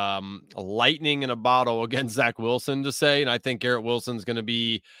is lightning in a bottle against Zach Wilson, to say, and I think Garrett Wilson's going to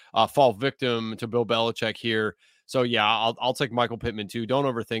be a fall victim to Bill Belichick here. So yeah, I'll take Michael Pittman too. Don't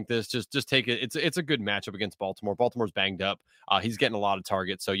overthink this. Just take it. It's a good matchup against Baltimore. Baltimore's banged up. He's getting a lot of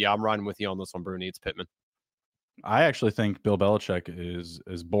targets. So yeah, I'm riding with you on this one, Bruni. It's Pittman. I actually think Bill Belichick is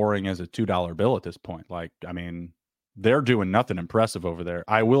as boring as a $2 bill at this point. Like, I mean, they're doing nothing impressive over there.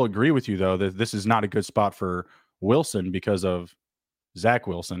 I will agree with you, though, that this is not a good spot for Wilson because of Zach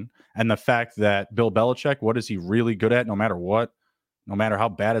Wilson and the fact that Bill Belichick, what is he really good at no matter what? No matter how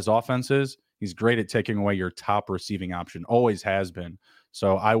bad his offense is, he's great at taking away your top receiving option, always has been.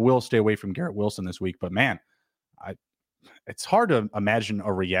 So I will stay away from Garrett Wilson this week. But, man, it's hard to imagine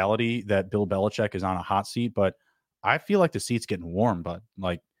a reality that Bill Belichick is on a hot seat, but I feel like the seat's getting warm. But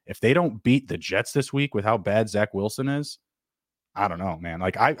like, if they don't beat the Jets this week with how bad Zach Wilson is, I don't know, man.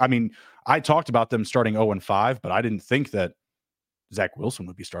 Like, I mean, I talked about them starting 0-5, but I didn't think that Zach Wilson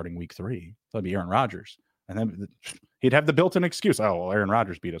would be starting week 3. That'd be Aaron Rodgers. And then he'd have the built-in excuse. Oh, well, Aaron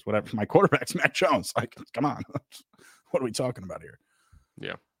Rodgers beat us. Whatever. My quarterback's Mac Jones. Like, come on. What are we talking about here?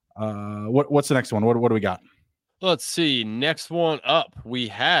 Yeah. What's the next one? What do we got? Let's see. Next one up, we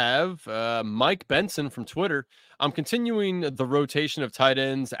have Mike Benson from Twitter. I'm continuing the rotation of tight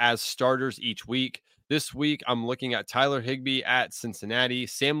ends as starters each week. This week, I'm looking at Tyler Higbee at Cincinnati,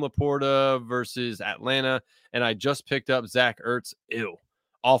 Sam Laporta versus Atlanta, and I just picked up Zach Ertz,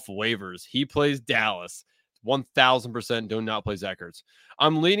 off waivers. He plays Dallas. 1,000% do not play Zach Ertz.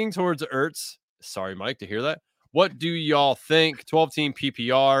 I'm leaning towards Ertz. Sorry, Mike, to hear that. What do y'all think? 12-team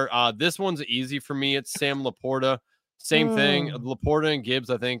PPR. This one's easy for me. It's Sam Laporta. Same thing. Laporta and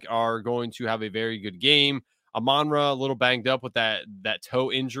Gibbs, I think, are going to have a very good game. Amon-Ra a little banged up with that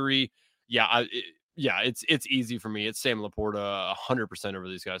toe injury. Yeah, it's easy for me. It's Sam Laporta 100% over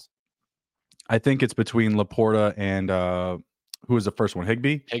these guys. I think it's between Laporta and who was the first one?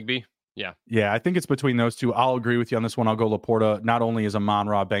 Higbee? Yeah, I think it's between those two. I'll agree with you on this one. I'll go Laporta. Not only is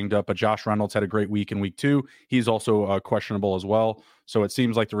Amon-Ra banged up, but Josh Reynolds had a great week in week 2. He's also questionable as well. So it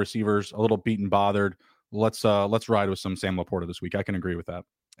seems like the receivers a little beaten, bothered. Let's ride with some Sam Laporta this week. I can agree with that.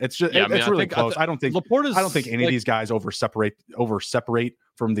 It's just it's really close. I don't think any of these guys over separate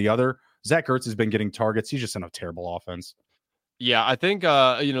from the other. Zach Ertz has been getting targets. He's just in a terrible offense. Yeah, I think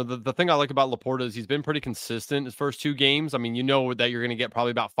the thing I like about Laporta is he's been pretty consistent his first 2 games. I mean, you know that you're going to get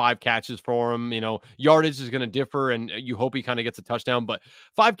probably about 5 catches for him. Yardage is going to differ, and you hope he kind of gets a touchdown. But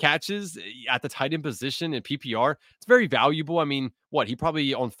 5 catches at the tight end position in PPR, it's very valuable. I mean, he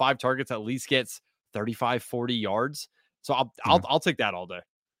probably on 5 targets at least gets 35, 40 yards. So I'll take that all day.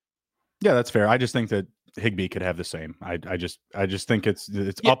 Yeah, that's fair. I just think that Higbee could have the same. I just think it's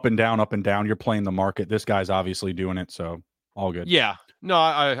up and down, up and down. You're playing the market. This guy's obviously doing it, so all good. Yeah, no,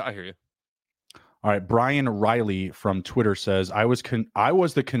 I hear you. All right, Brian Riley from Twitter says, I was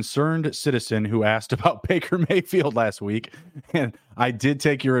the concerned citizen who asked about Baker Mayfield last week, and I did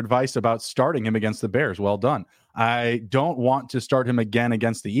take your advice about starting him against the Bears. Well done. I don't want to start him again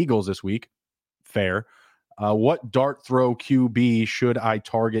against the Eagles this week. Fair. What dart throw QB should I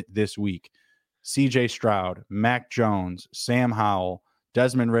target this week? CJ Stroud, Mac Jones, Sam Howell,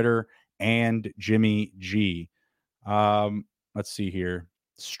 Desmond Ridder, and Jimmy G. Let's see here.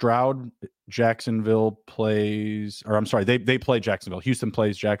 Stroud, Jacksonville plays, or I'm sorry, they play Jacksonville. Houston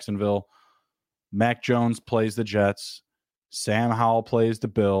plays Jacksonville. Mac Jones plays the Jets. Sam Howell plays the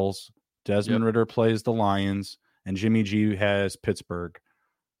Bills. Desmond Ridder plays the Lions, and Jimmy G has Pittsburgh.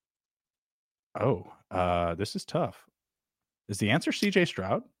 Oh, this is tough. Is the answer CJ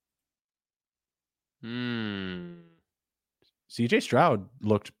Stroud? CJ Stroud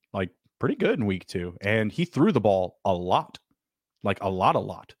looked like pretty good in week 2, and he threw the ball a lot. Like a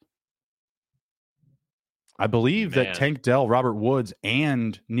lot. I believe that Tank Dell, Robert Woods,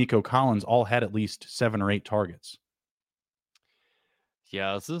 and Nico Collins all had at least 7 or 8 targets.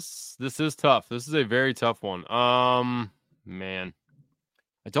 Yeah, this is tough. This is a very tough one. Man,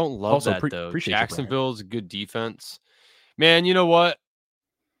 I don't love also, that though. Jacksonville's a good defense. Man, you know what?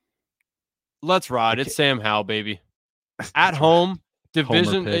 Let's ride. It's Sam Howell, baby. At home,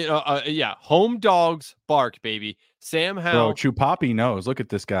 division. Home dogs bark, baby. Sam Howell. Bro, Chupapi knows. Look at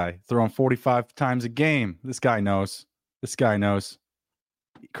this guy throwing 45 times a game. This guy knows.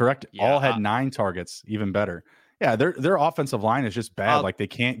 Correct. Yeah, all had 9 targets. Even better. Yeah, their offensive line is just bad. Like they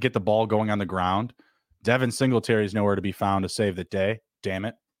can't get the ball going on the ground. Devin Singletary is nowhere to be found to save the day. Damn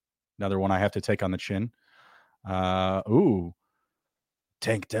it. Another one I have to take on the chin.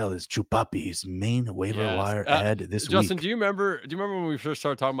 Tank Dell is Chupapi's main waiver wire ad this Justin, week. Justin, do you remember when we first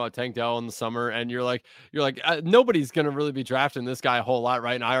started talking about Tank Dell in the summer, and you're like, nobody's going to really be drafting this guy a whole lot,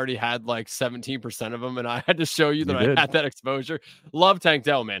 right? And I already had like 17% of him, and I had to show you that I had that exposure. Love Tank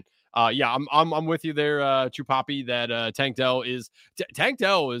Dell, man. I'm with you there, Chupapi, that Tank Dell is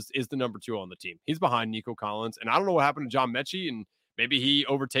the number 2 on the team. He's behind Nico Collins, and I don't know what happened to John Mechie, and maybe he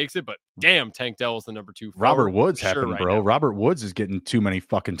overtakes it, but damn, Tank Dell is the number 2. Robert Woods happened, bro. Now. Robert Woods is getting too many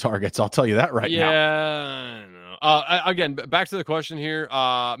fucking targets. I'll tell you that now. Yeah, I know. Again, back to the question here.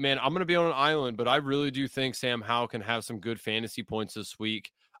 Man, I'm going to be on an island, but I really do think Sam Howell can have some good fantasy points this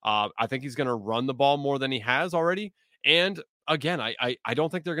week. I think he's going to run the ball more than he has already. And again, I don't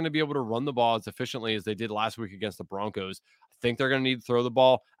think they're going to be able to run the ball as efficiently as they did last week against the Broncos. I think they're going to need to throw the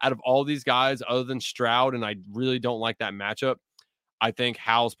ball. Out of all these guys, other than Stroud, and I really don't like that matchup, I think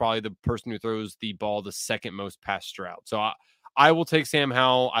Howell's probably the person who throws the ball the second most past Stroud. So I will take Sam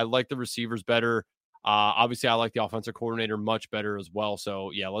Howell. I like the receivers better. Obviously, I like the offensive coordinator much better as well. So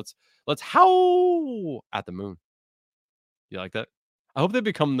yeah, let's howl at the moon. You like that? I hope they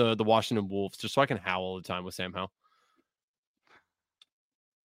become the Washington Wolves, just so I can howl all the time with Sam Howell.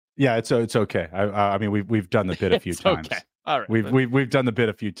 Yeah, it's okay. I mean, we've done the bit a few times. Okay. All right. We've done the bit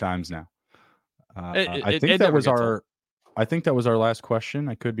a few times now. I think that was our last question.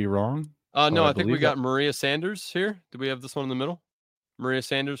 I could be wrong. No, I think we got Maria Sanders here. Do we have this one in the middle? Maria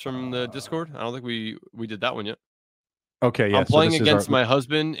Sanders from the Discord. I don't think we did that one yet. Okay, yeah. I'm playing against my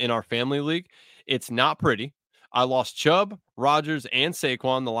husband in our family league. It's not pretty. I lost Chubb, Rodgers, and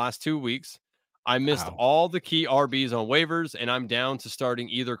Saquon the last 2 weeks. I missed all the key RBs on waivers, and I'm down to starting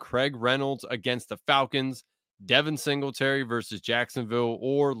either Craig Reynolds against the Falcons, Devin Singletary versus Jacksonville,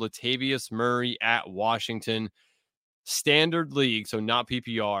 or Latavius Murray at Washington. Standard league, so not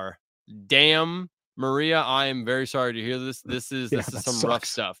PPR. Damn, Maria, I am very sorry to hear this. This is some rough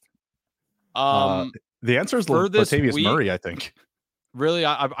stuff. The answer is Latavius Murray, I think. Really,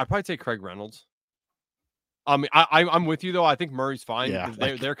 I probably take Craig Reynolds. I mean, I'm with you though. I think Murray's fine. Yeah,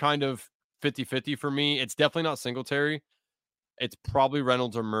 they're kind of 50-50 for me. It's definitely not Singletary. It's probably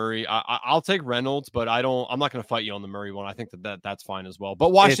Reynolds or Murray. I'll take Reynolds, but I'm not going to fight you on the Murray one. I think that's fine as well.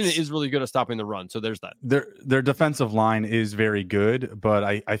 But Washington is really good at stopping the run, so there's that. Their defensive line is very good, but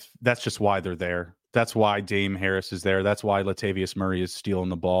I that's just why they're there. That's why Dame Harris is there. That's why Latavius Murray is stealing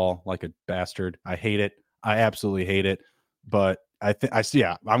the ball like a bastard. I hate it. I absolutely hate it. But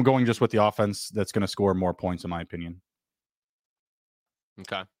I'm going just with the offense that's going to score more points, in my opinion.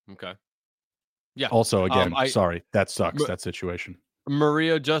 Okay. Yeah. Also, again, sorry, that sucks, that situation.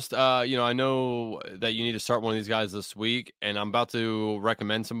 Maria, just I know that you need to start one of these guys this week, and I'm about to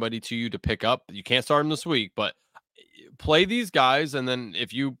recommend somebody to you to pick up. You can't start them this week, but play these guys, and then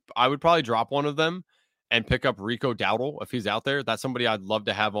I would probably drop one of them and pick up Rico Dowdle if he's out there. That's somebody I'd love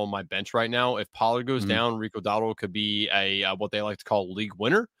to have on my bench right now. If Pollard goes down, Rico Dowdle could be a what they like to call league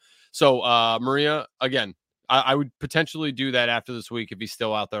winner. So, Maria, again, I would potentially do that after this week if he's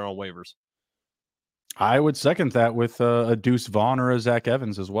still out there on waivers. I would second that with a Deuce Vaughn or a Zach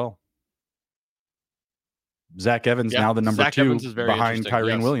Evans as well. Zach Evans now the number Zach 2 Evans is behind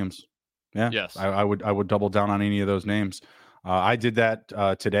Tyreen Williams. Yeah, yes, I would double down on any of those names. I did that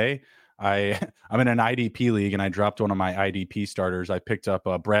today. I'm in an IDP league, and I dropped one of my IDP starters. I picked up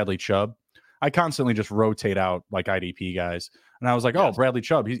Bradley Chubb. I constantly just rotate out like IDP guys, and I was like, oh, Bradley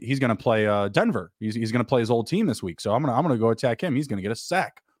Chubb, he's going to play Denver. He's going to play his old team this week, so I'm gonna go attack him. He's going to get a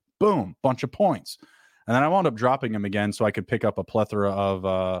sack. Boom, bunch of points. And then I wound up dropping him again so I could pick up a plethora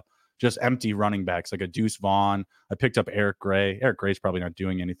of just empty running backs, like a Deuce Vaughn. I picked up Eric Gray. Eric Gray's probably not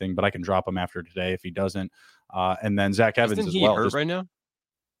doing anything, but I can drop him after today if he doesn't. And then Zach Evans as well. Hurt right now?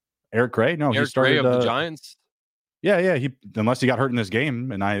 Eric Gray? No, Eric he started Gray of the Giants. Yeah. He unless he got hurt in this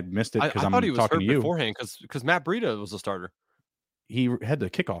game, and I missed it because I'm thought he was talking hurt to you beforehand because Matt Breida was a starter. He had the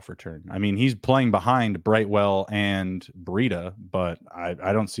kickoff return. I mean, he's playing behind Brightwell and Breida, but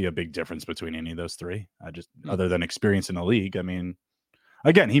I don't see a big difference between any of those three. I just other than experience in the league. I mean,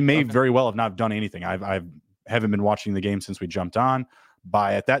 again, he may very well have not done anything. I haven't been watching the game since we jumped on.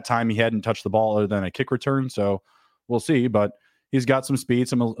 At that time, he hadn't touched the ball other than a kick return, so we'll see. But he's got some speed,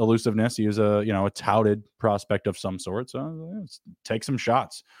 some elusiveness. He was a touted prospect of some sort. So take some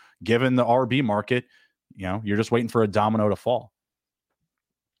shots. Given the RB market, you're just waiting for a domino to fall.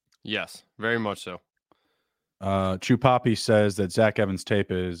 Yes, very much so. Chupapi says that Zach Evans'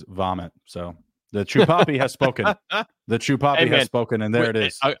 tape is vomit. So the Chupapi has spoken. The Chupapi has spoken, and there it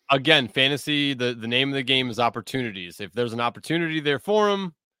is. Again, fantasy, the name of the game is opportunities. If there's an opportunity there for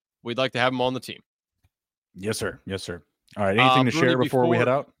him, we'd like to have him on the team. Yes, sir. Yes, sir. All right. Anything to share before we head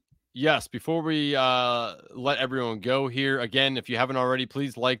out? Yes. Before we let everyone go here, again, if you haven't already,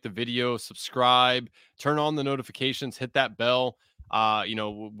 please like the video, subscribe, turn on the notifications, hit that bell.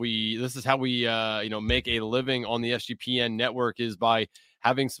 This is how we make a living on the SGPN network is by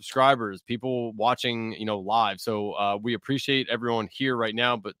having subscribers, people watching, live. So we appreciate everyone here right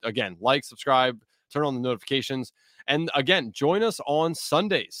now. But again, like, subscribe, turn on the notifications. And again, join us on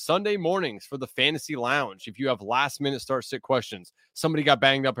Sunday mornings for the Fantasy Lounge. If you have last minute start sit questions, somebody got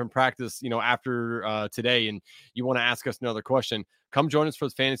banged up in practice, after today, and you want to ask us another question, come join us for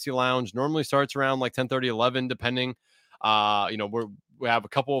the Fantasy Lounge. Normally starts around like 10:30, 11, depending. We have a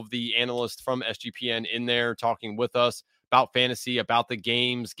couple of the analysts from SGPN in there talking with us about fantasy, about the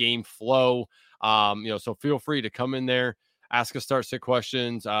games, game flow. So feel free to come in there, ask us start sit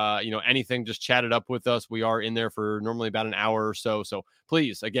questions, anything, just chat it up with us. We are in there for normally about an hour or so. So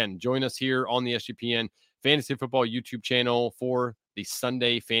please, again, join us here on the SGPN Fantasy Football YouTube channel for the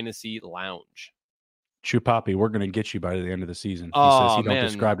Sunday Fantasy Lounge. Chupapi, we're going to get you by the end of the season. He says he don't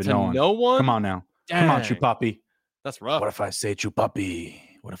describe to no one. Come on now. Dang. Come on, Chupapi. That's rough. What if I say Chupapi?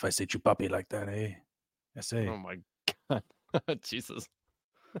 What if I say Chupapi like that, eh? I say. Oh, my God. Jesus.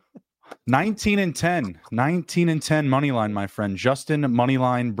 19-10. 19-10 money line, my friend. Justin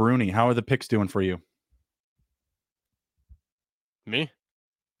Moneyline Bruni. How are the picks doing for you? Me?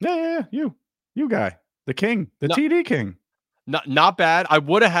 Yeah. You guy. The king. The TD king. Not bad. I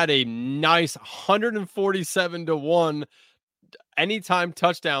would have had a nice 147-1 anytime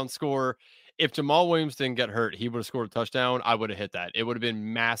touchdown score. If Jamal Williams didn't get hurt, he would have scored a touchdown. I would have hit that. It would have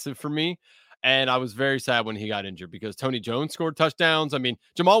been massive for me. And I was very sad when he got injured because Tony Jones scored touchdowns. I mean,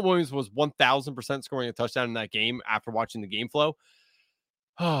 Jamal Williams was 1,000% scoring a touchdown in that game after watching the game flow.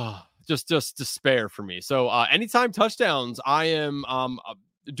 Just despair for me. So anytime touchdowns, I am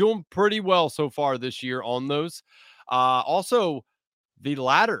doing pretty well so far this year on those. Also, the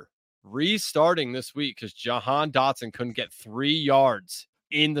ladder restarting this week because Jahan Dotson couldn't get 3 yards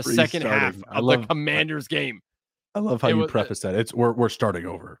in the second half of the Commanders game. I love how you preface that. We're starting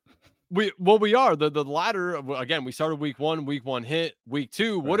over. We are the ladder again. We started week 1 hit. Week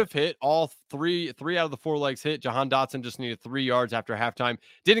 2 would have hit all three out of the 4 legs hit. Jahan Dotson just needed 3 yards after halftime.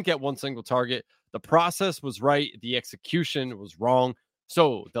 Didn't get one single target. The process was right. The execution was wrong.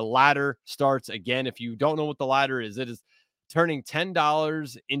 So the ladder starts again. If you don't know what the ladder is, it is turning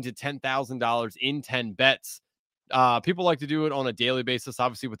 $10 into $10,000 in 10 bets. People like to do it on a daily basis.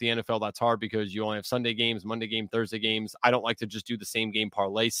 Obviously, with the NFL, that's hard because you only have Sunday games, Monday game, Thursday games. I don't like to just do the same game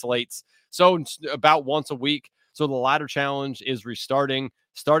parlay slates. So about once a week, So the ladder challenge is restarting.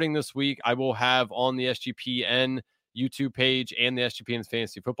 Starting this week, I will have on the SGPN YouTube page and the SGPN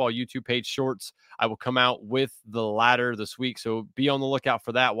Fantasy Football YouTube page shorts. I will come out with the ladder this week. So be on the lookout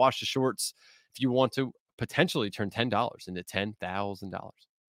for that. Watch the shorts if you want to potentially turn $10 into $10,000.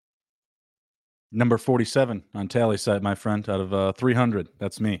 Number 47 on tally side, my friend, out of 300.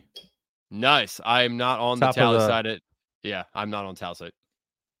 That's me. Nice. I am not on the tally side. Yeah, I'm not on tally side.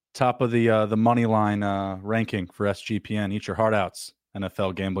 Top of the money line ranking for SGPN. Eat your heart outs.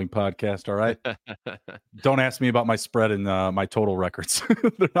 NFL Gambling Podcast. All right. Don't ask me about my spread and my total records.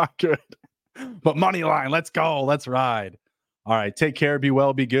 They're not good. But money line, let's go. Let's ride. All right. Take care. Be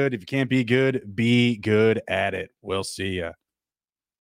well. Be good. If you can't be good at it. We'll see you.